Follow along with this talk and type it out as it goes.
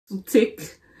to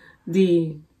take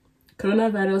the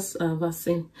coronavirus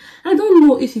vaccine. I don't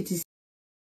know if it is.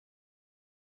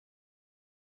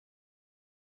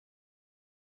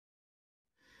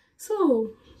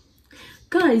 So,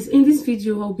 guys, in this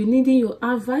video, I'll be needing your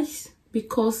advice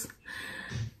because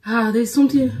there's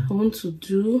something I want to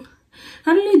do.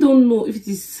 I really don't know if it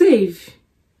is safe.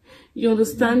 You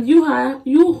understand? You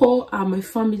all are my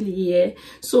family here,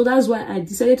 so that's why I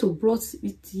decided to brought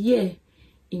it here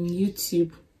in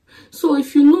YouTube. So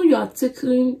if you know you are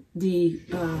taking the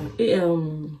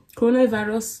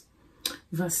coronavirus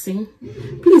vaccine,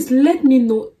 please let me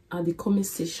know at the comment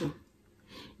section.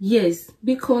 Yes,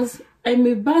 because I'm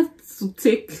about to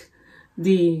take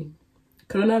the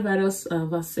coronavirus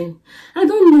vaccine. I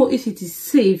don't know if it is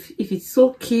safe, if it's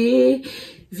okay,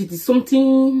 if it is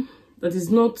something that is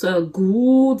not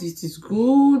good, it is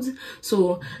good.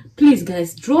 So please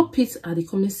guys, drop it at the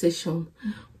comment section.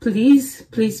 Please,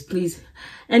 please, please.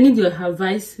 I need your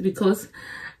advice because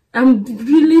I'm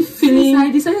really feeling.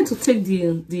 I decided to take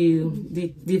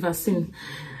the vaccine.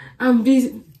 I'm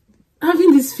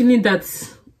having this feeling that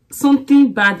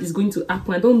something bad is going to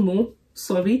happen. I don't know.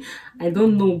 Sorry, I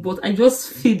don't know, but I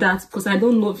just feel that because I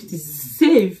don't know if it is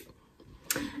safe.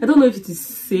 I don't know if it is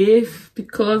safe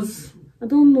because I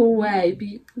don't know why.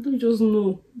 I don't just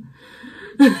know.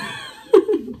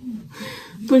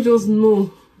 Don't just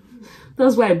know.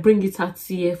 That's why I bring it out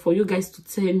here for you guys to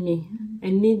tell me. I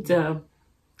need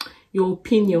your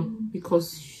opinion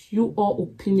because you all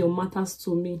opinion matters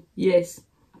to me. Yes,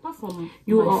 apart from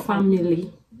you all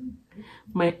family,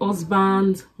 my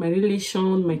husband, my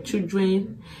relation, my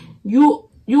children, you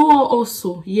all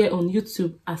also here on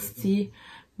YouTube are still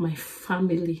my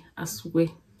family as well.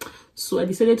 So I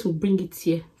decided to bring it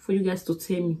here for you guys to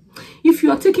tell me if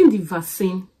you are taking the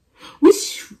vaccine,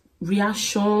 which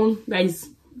reaction, that is,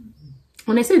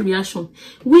 when I said reaction,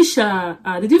 which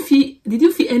did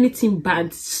you feel anything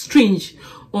bad, strange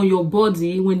on your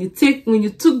body when you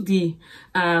took the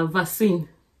vaccine?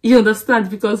 You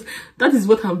understand? Because that is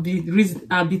what I'll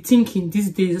be thinking these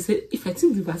days. I say, if I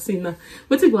take the vaccine now,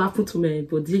 what will happen to my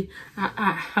body?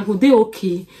 I go dey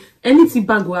okay. Anything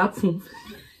bad will happen.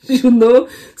 You know?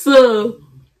 So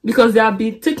because they have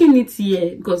been taking it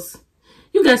here, because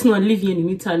you guys know I live here in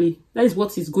Italy. That is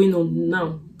what is going on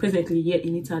now, presently here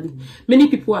in Italy. Many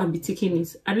people have been taking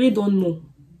it. I really don't know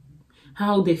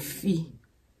how they feel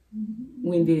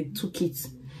when they took it.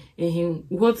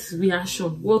 What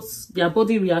reaction, what's their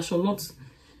body reaction, not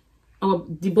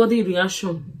the body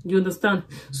reaction. You understand?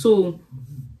 So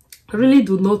I really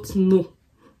do not know.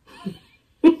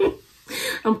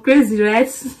 I'm crazy, right?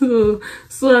 So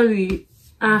sorry.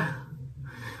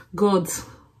 God,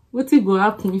 what will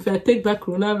happen if I take that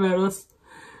coronavirus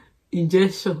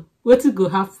injection? What will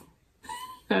happen?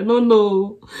 I don't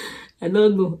know. I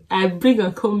don't know. I bring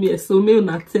and come here, so may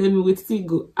una tell me wetin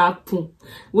go happen.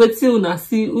 Wetin una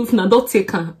see if una don't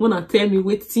take am, una tell me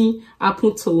wetin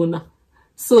happen to una.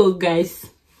 So guys,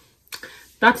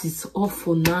 that is all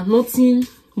for now. Nothing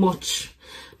much.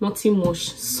 Nothing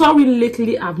much. Sorry,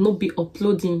 lately I've not been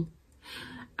uploading.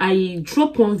 I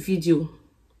dropped one video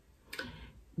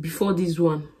before this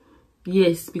one.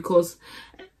 Yes, because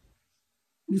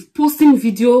posting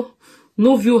video,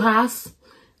 no viewers,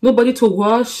 nobody to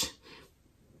watch.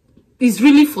 It's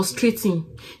really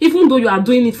frustrating, even though you are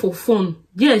doing it for fun.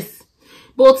 Yes,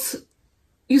 but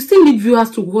you still need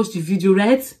viewers to watch the video,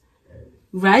 right?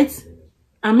 Right?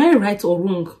 Am I right or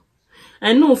wrong?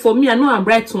 I know for me, I know I'm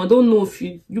right. So I don't know if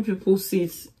you people see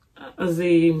it as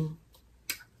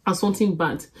something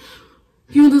bad.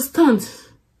 You understand?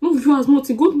 No viewers,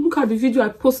 nothing. Go look at the video I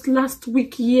posted last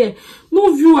week here.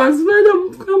 No viewers, man.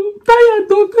 I'm tired.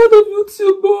 I'm tired of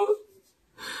YouTube.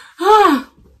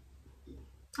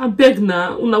 I beg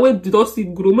now. Una we did not see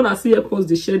grow. When I see help us,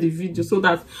 they share the video so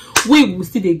that we will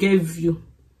still they get view.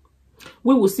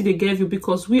 We will still they get view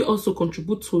because we also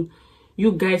contribute to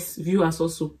you guys viewers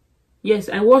also. Yes,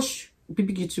 I watch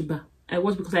big YouTuber. I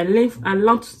watch because I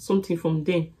learned something from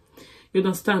them. You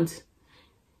understand?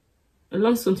 I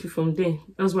learned something from them.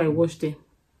 That's why I watch them.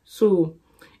 So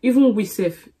even we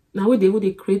self now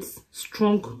they create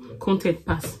strong content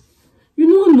pass. You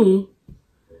know.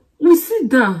 We sit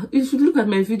down. If you look at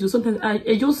my video, sometimes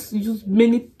I just use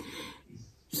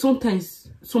some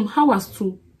hours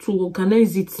to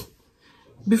organize it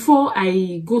before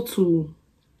I go to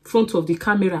front of the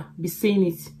camera, be saying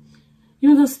it.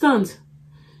 You understand?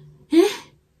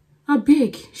 I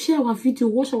beg, share our video,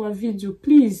 watch our video,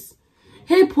 please.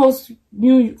 Help us,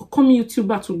 coming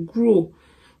YouTuber, to grow.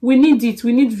 We need it.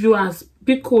 We need viewers.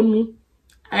 Bikonu.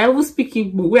 I always speak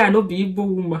Igbo, where I not be Igbo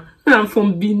woman. I'm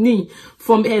from Benin,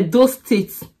 from Edo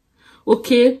State.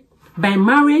 Okay? by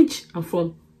marriage. I'm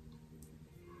from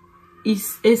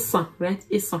Esa, right?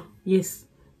 Esa, yes,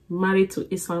 married to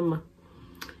Esama.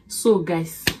 So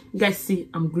guys, see,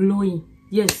 I'm glowing.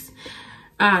 Yes.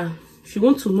 If you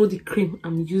want to know the cream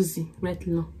I'm using right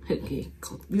now, okay,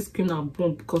 God, this cream now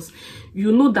bomb, because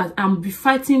you know that I'm be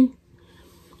fighting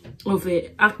of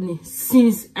acne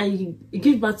since I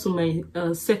give birth to my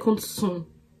second son.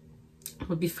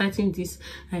 I'll be fighting this.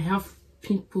 I have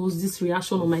pimples, this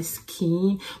reaction on my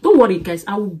skin. Don't worry guys,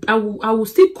 I will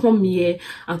still come here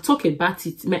and talk about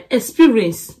it. My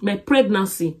experience, my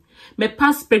pregnancy, my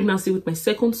past pregnancy with my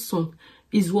second son,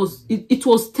 it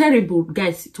was terrible,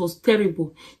 guys. It was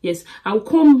terrible. Yes, I will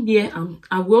come here and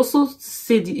I will also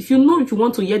say if you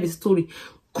want to hear the story,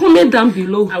 comment down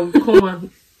below. I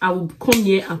will come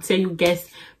here and tell you guys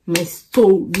my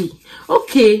story.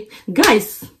 Okay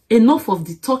guys, enough of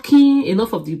the talking,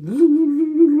 enough of the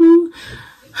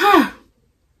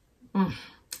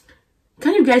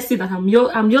Can you guys see that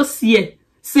I'm just here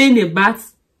saying about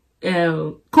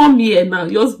come here now,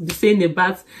 just be saying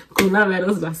about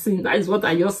coronavirus vaccine. That is what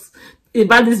I just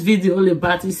about this video all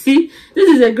about. You see, this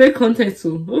is a great content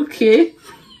too. Okay.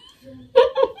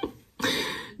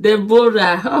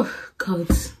 Deborah, oh God,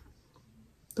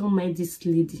 don't mind this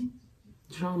lady.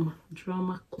 Drama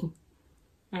queen.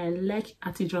 I like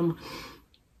anti drama.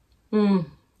 I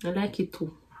like it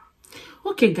too.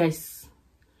 Okay guys,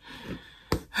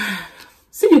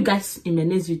 see you guys in my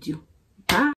next video.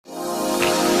 Bye.